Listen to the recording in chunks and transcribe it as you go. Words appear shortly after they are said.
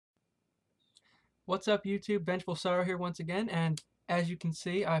What's up, YouTube? Vengeful Sorrow here once again, and as you can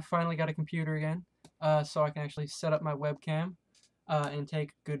see, I finally got a computer again, so I can actually set up my webcam and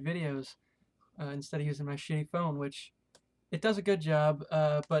take good videos instead of using my shitty phone, which it does a good job,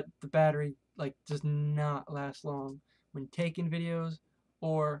 but the battery does not last long when taking videos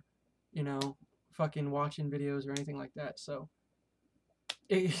or fucking watching videos or anything like that. So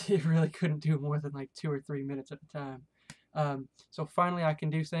it really couldn't do more than like 2 or 3 minutes at a time. So finally I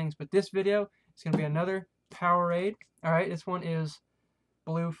can do things, but this video is going to be another Powerade. Alright, this one is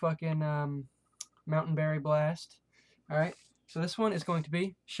blue fucking Mountain Berry Blast. Alright, so this one is going to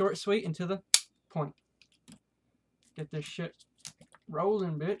be short, sweet, and to the point. Get this shit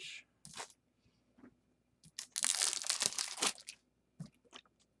rolling, bitch.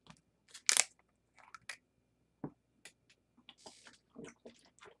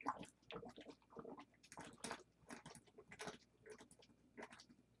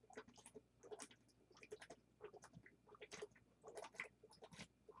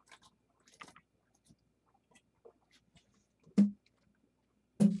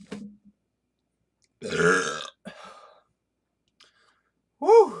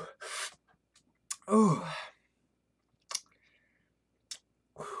 Woo! Ooh.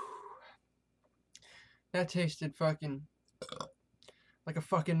 That tasted fucking like a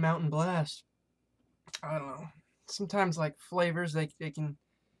fucking Mountain Blast. I don't know. Sometimes like flavors they can,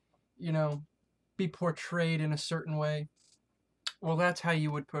 be portrayed in a certain way. Well, that's how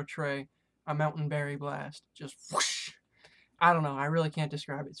you would portray a Mountain Berry Blast. Just whoosh. I don't know. I really can't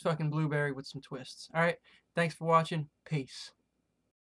describe it. It's fucking blueberry with some twists. Alright? Thanks for watching. Peace.